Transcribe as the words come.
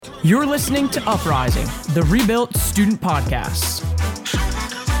You're listening to Uprising, the Rebuilt Student Podcast.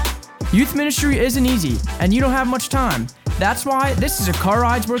 Youth ministry isn't easy, and you don't have much time. That's why this is a car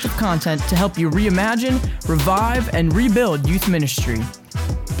ride's worth of content to help you reimagine, revive, and rebuild youth ministry.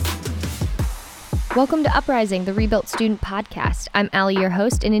 Welcome to Uprising, the Rebuilt Student Podcast. I'm Allie, your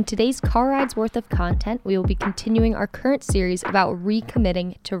host, and in today's car ride's worth of content, we will be continuing our current series about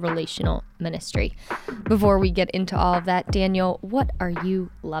recommitting to relational ministry. Before we get into all of that, Daniel, what are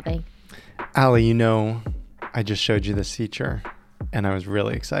you loving? Allie, I just showed you this feature, and I was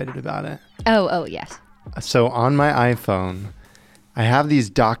really excited about it. Oh, yes. So on my iPhone, I have these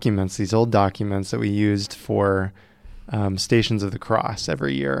documents, these old documents that we used for Stations of the Cross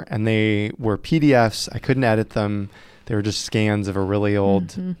every year, and they were PDFs. I couldn't edit them. They were just scans of a really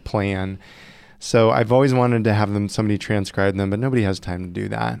old plan. So I've always wanted to have somebody transcribe them, but nobody has time to do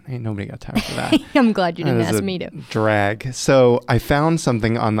that. Ain't nobody got time for that. I'm glad you didn't ask me to. Drag. So I found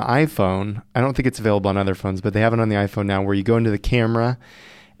something on the iPhone. I don't think it's available on other phones, but they have it on the iPhone now, where you go into the camera,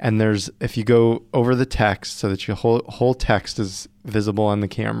 and if you go over the text so that your whole text is visible on the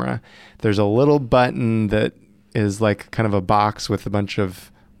camera, there's a little button that is like kind of a box with a bunch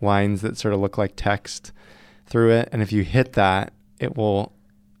of lines that sort of look like text through it. And if you hit that, it will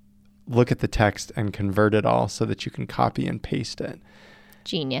look at the text and convert it all so that you can copy and paste it.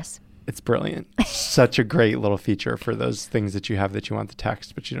 Genius. It's brilliant. Such a great little feature for those things that you have that you want the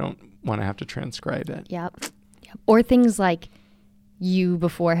text, but you don't want to have to transcribe it. Yep. Or things like you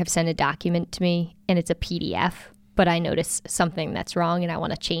before have sent a document to me and it's a PDF, but I notice something that's wrong and I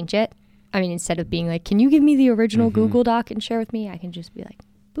want to change it. I mean, instead of being like, can you give me the original Google Doc and share with me? I can just be like,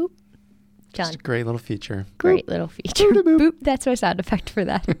 boop, done. Just a great little feature. Great little feature. Boop. That's my sound effect for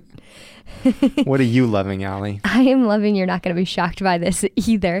that. What are you loving, Allie? I am loving, you're not going to be shocked by this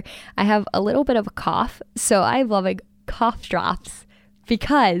either. I have a little bit of a cough, so I'm loving cough drops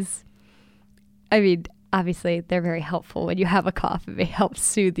because, obviously they're very helpful when you have a cough. It may help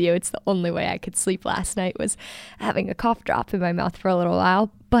soothe you. It's the only way I could sleep last night was having a cough drop in my mouth for a little while.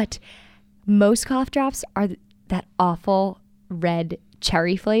 But most cough drops are that awful red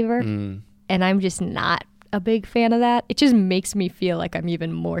cherry flavor, and I'm just not a big fan of that. It just makes me feel like I'm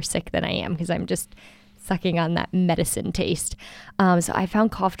even more sick than I am because I'm just sucking on that medicine taste. So I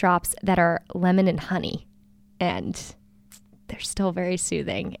found cough drops that are lemon and honey, and they're still very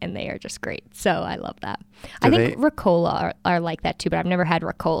soothing, and they are just great. So I love that. I think Ricola are like that too, but I've never had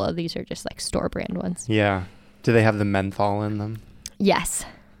Ricola. These are just like store brand ones. Yeah. Do they have the menthol in them? Yes.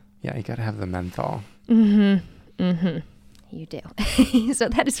 Yeah, you got to have the menthol. You do. So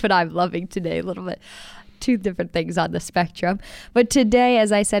that is what I'm loving today, a little bit. Two different things on the spectrum. But today,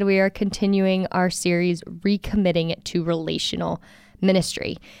 as I said, we are continuing our series, Recommitting to Relational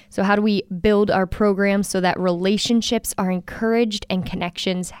Ministry. So how do we build our programs so that relationships are encouraged and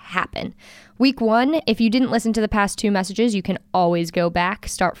connections happen? Week 1, if you didn't listen to the past 2 messages, you can always go back,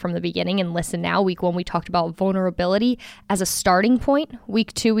 start from the beginning and listen now. Week 1, we talked about vulnerability as a starting point.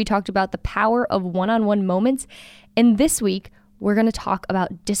 Week 2, we talked about the power of one-on-one moments. And this week, we're going to talk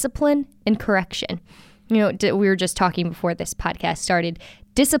about discipline and correction. We were just talking before this podcast started.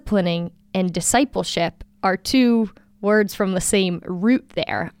 Disciplining and discipleship are 2 words from the same root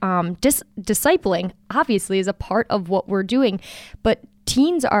there. Discipling, obviously, is a part of what we're doing, but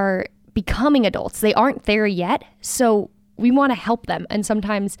teens are becoming adults. They aren't there yet, so we want to help them, and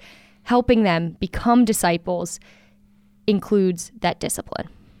sometimes helping them become disciples includes that discipline.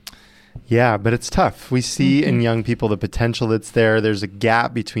 Yeah, but it's tough. We see in young people the potential that's there. There's a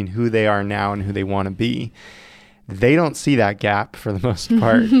gap between who they are now and who they want to be. They don't see that gap for the most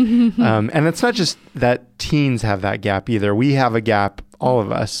part. And it's not just that teens have that gap either. We have a gap, all of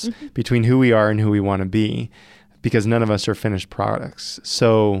us, between who we are and who we want to be, because none of us are finished products.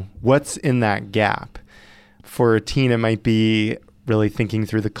 So what's in that gap? For a teen, it might be really thinking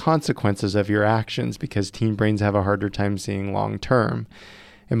through the consequences of your actions, because teen brains have a harder time seeing long term.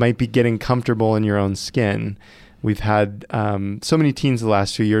 It might be getting comfortable in your own skin. We've had so many teens the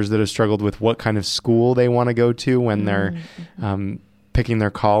last few years that have struggled with what kind of school they want to go to when they're picking their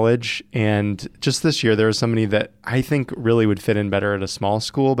college. And just this year, there was somebody that I think really would fit in better at a small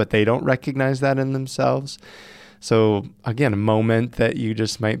school, but they don't recognize that in themselves. So again, a moment that you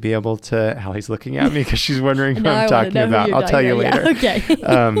just might be able to, Allie's looking at me because she's wondering who I'm talking about. I'll tell you later. Yeah,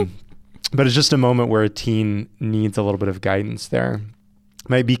 okay. But it's just a moment where a teen needs a little bit of guidance there.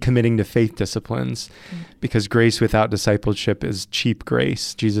 Might be committing to faith disciplines, because grace without discipleship is cheap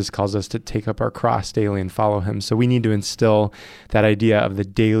grace. Jesus calls us to take up our cross daily and follow him. So we need to instill that idea of the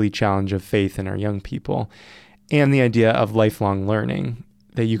daily challenge of faith in our young people, and the idea of lifelong learning,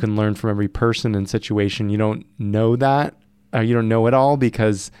 that you can learn from every person and situation. You don't know that, you don't know it all,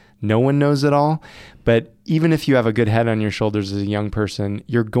 because No one knows it all. But even if you have a good head on your shoulders as a young person,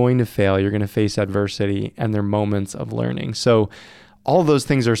 you're going to fail. You're going to face adversity, and there are moments of learning. So all those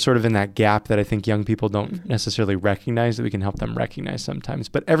things are sort of in that gap that I think young people don't necessarily recognize, that we can help them recognize sometimes.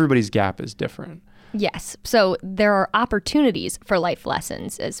 But everybody's gap is different. Yes. So there are opportunities for life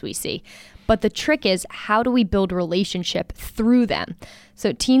lessons, as we see. But the trick is, how do we build relationship through them?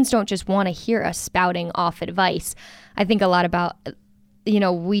 So teens don't just want to hear us spouting off advice. I think a lot about,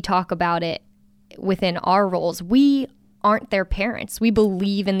 we talk about it within our roles. We aren't their parents. We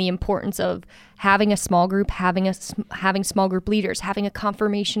believe in the importance of having a small group, having small group leaders, having a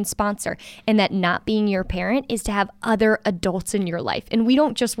confirmation sponsor, and that not being your parent is to have other adults in your life. And we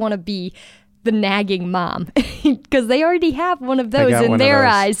don't just want to be the nagging mom, because they already have one of those in their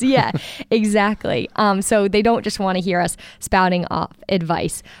eyes. Yeah, exactly. So they don't just want to hear us spouting off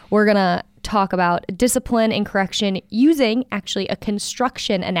advice. We're going to talk about discipline and correction using actually a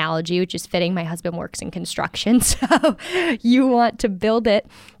construction analogy, which is fitting. My husband works in construction. So you want to build it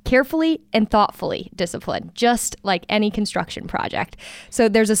carefully and thoughtfully, discipline, just like any construction project. So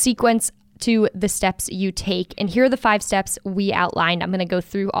there's a sequence to the steps you take. And here are the 5 steps we outlined. I'm going to go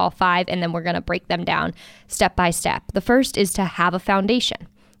through all 5, and then we're going to break them down step by step. The first is to have a foundation.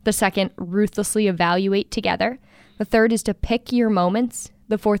 The second, ruthlessly evaluate together. The third is to pick your moments.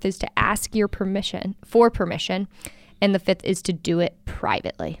 The fourth is to ask for permission. And the fifth is to do it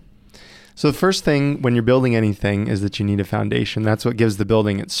privately. So the first thing when you're building anything is that you need a foundation. That's what gives the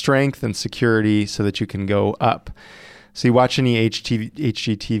building its strength and security so that you can go up. So you watch any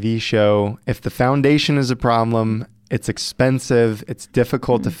HGTV show, if the foundation is a problem, it's expensive, it's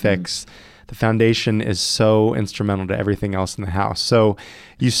difficult to fix. The foundation is so instrumental to everything else in the house. So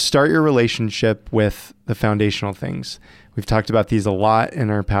you start your relationship with the foundational things. We've talked about these a lot in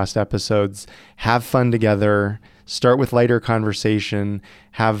our past episodes. Have fun together, start with lighter conversation,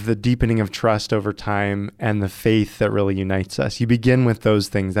 have the deepening of trust over time, and the faith that really unites us. You begin with those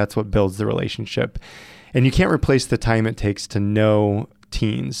things. That's what builds the relationship. And you can't replace the time it takes to know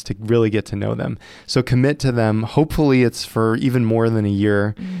teens, to really get to know them. So commit to them. Hopefully it's for even more than a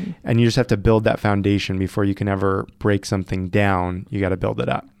year. And you just have to build that foundation before you can ever break something down. You got to build it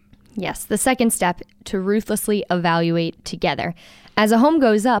up. Yes. The second step, to ruthlessly evaluate together. As a home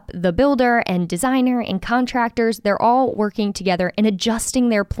goes up, the builder and designer and contractors, they're all working together and adjusting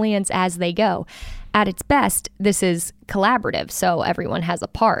their plans as they go. At its best, this is collaborative, so everyone has a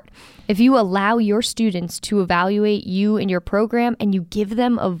part. If you allow your students to evaluate you and your program and you give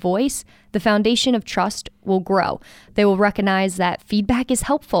them a voice, the foundation of trust will grow. They will recognize that feedback is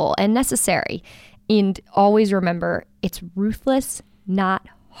helpful and necessary. And always remember, it's ruthless, not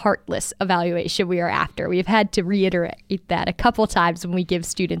heartless evaluation we are after. We've had to reiterate that a couple times when we give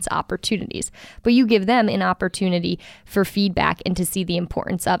students opportunities, but you give them an opportunity for feedback and to see the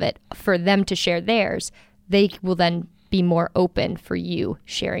importance of it, for them to share theirs. They will then be more open for you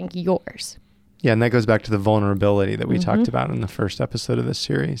sharing yours. Yeah, and that goes back to the vulnerability that we talked about in the first episode of this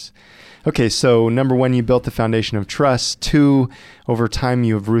series. Okay, so number 1, you built the foundation of trust. 2, over time,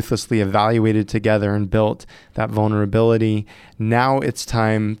 you have ruthlessly evaluated together and built that vulnerability. Now it's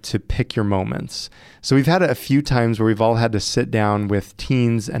time to pick your moments. So we've had a few times where we've all had to sit down with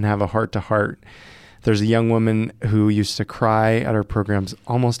teens and have a heart-to-heart. There's a young woman who used to cry at our programs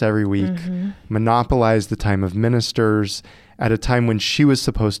almost every week, monopolized the time of ministers at a time when she was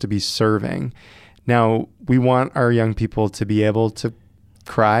supposed to be serving. Now, we want our young people to be able to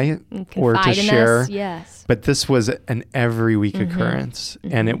cry or to share, yes. But this was an every week occurrence,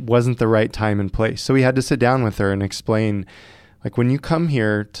 and it wasn't the right time and place. So we had to sit down with her and explain, like, when you come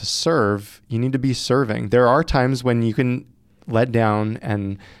here to serve, you need to be serving. There are times when you can let down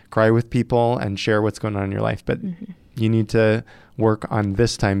and cry with people and share what's going on in your life, but you need to work on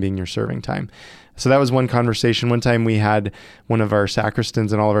this time being your serving time. So that was one conversation. One time we had one of our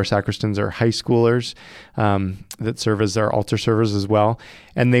sacristans, and all of our sacristans are high schoolers that serve as our altar servers as well.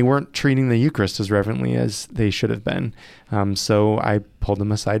 And they weren't treating the Eucharist as reverently as they should have been. So I pulled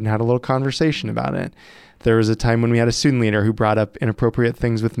them aside and had a little conversation about it. There was a time when we had a student leader who brought up inappropriate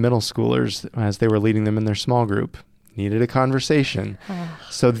things with middle schoolers as they were leading them in their small group. Needed a conversation.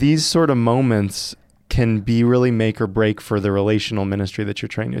 So these sort of moments can be really make or break for the relational ministry that you're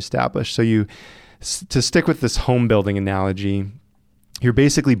trying to establish. So to stick with this home building analogy, you're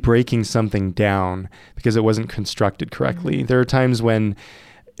basically breaking something down because it wasn't constructed correctly. There are times when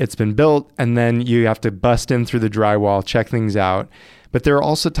it's been built and then you have to bust in through the drywall, check things out. But there are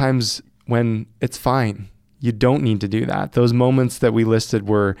also times when it's fine. you don't need to do that. Those moments that we listed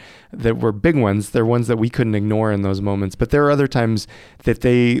were big ones. They're ones that we couldn't ignore in those moments. But there are other times that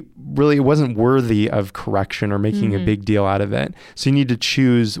it wasn't worthy of correction or making a big deal out of it. So you need to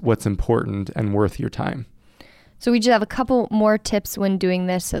choose what's important and worth your time. So we just have a couple more tips when doing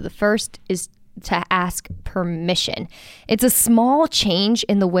this. So the first is to ask permission. It's a small change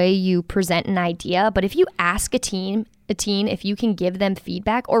in the way you present an idea, but if you ask a teen, if you can give them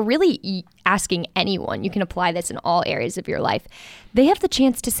feedback, or really asking anyone, you can apply this in all areas of your life, they have the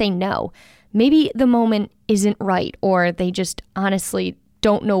chance to say no. Maybe the moment isn't right, or they just honestly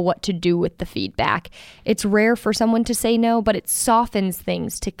don't know what to do with the feedback. It's rare for someone to say no, but it softens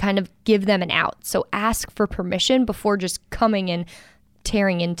things to kind of give them an out. So ask for permission before just coming and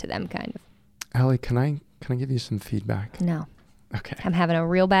tearing into them, kind of. Allie, can I give you some feedback? No. Okay. I'm having a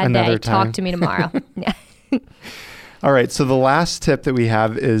real bad Another day. time. Talk to me tomorrow. Yeah. All right. So the last tip that we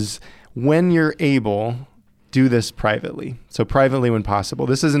have is when you're able, do this privately. So privately when possible.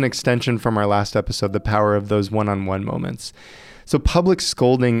 This is an extension from our last episode, the power of those one-on-one moments. So public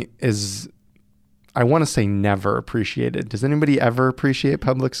scolding is, I want to say, never appreciated. Does anybody ever appreciate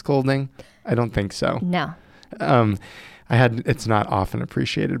public scolding? I don't think so. No. It's not often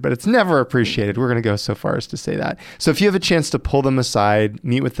appreciated, but it's never appreciated. We're going to go so far as to say that. So if you have a chance to pull them aside,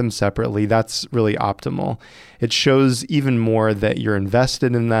 meet with them separately, that's really optimal. It shows even more that you're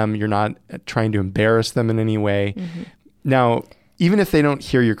invested in them. You're not trying to embarrass them in any way. Mm-hmm. Now, even if they don't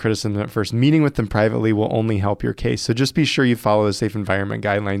hear your criticism at first, meeting with them privately will only help your case. So just be sure you follow the safe environment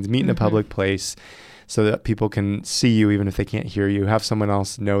guidelines, meet in a public place so that people can see you even if they can't hear you. Have someone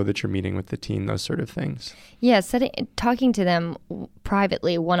else know that you're meeting with the teen, those sort of things. Yeah, talking to them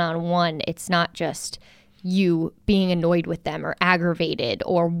privately, one-on-one, it's not just you being annoyed with them or aggravated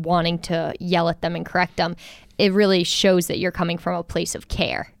or wanting to yell at them and correct them. It really shows that you're coming from a place of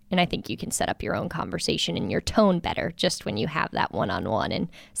care. And I think you can set up your own conversation and your tone better just when you have that one-on-one and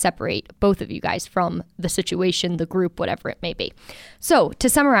separate both of you guys from the situation, the group, whatever it may be. So to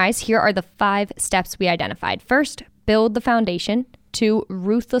summarize, here are the 5 steps we identified. First, build the foundation. 2,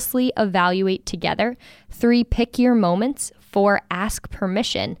 ruthlessly evaluate together. 3, pick your moments. 4, ask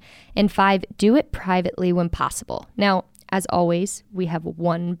permission. And 5, do it privately when possible. Now, as always, we have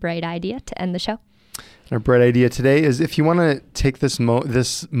one bright idea to end the show. Our bright idea today is if you want to take this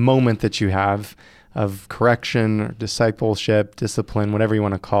moment that you have of correction or discipleship, discipline, whatever you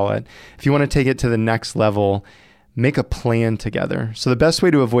want to call it, if you want to take it to the next level, make a plan together. So the best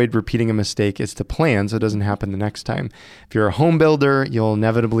way to avoid repeating a mistake is to plan so it doesn't happen the next time. If you're a home builder, you'll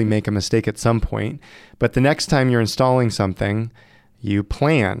inevitably make a mistake at some point. But the next time you're installing something, you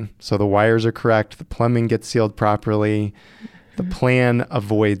plan. So the wires are correct, the plumbing gets sealed properly. The plan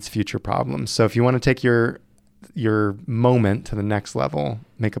avoids future problems. So if you want to take your moment to the next level,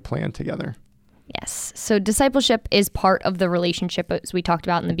 make a plan together. Yes. So discipleship is part of the relationship, as we talked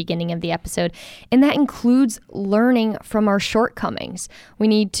about in the beginning of the episode, and that includes learning from our shortcomings. We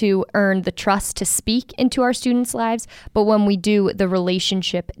need to earn the trust to speak into our students' lives, but when we do, the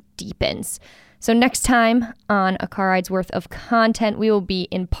relationship deepens. So next time on A Car Ride's Worth of Content, we will be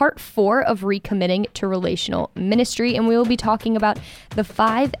in part 4 of Recommitting to Relational Ministry, and we will be talking about the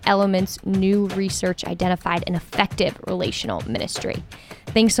 5 elements new research identified in effective relational ministry.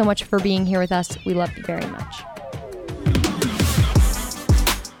 Thanks so much for being here with us. We love you very much.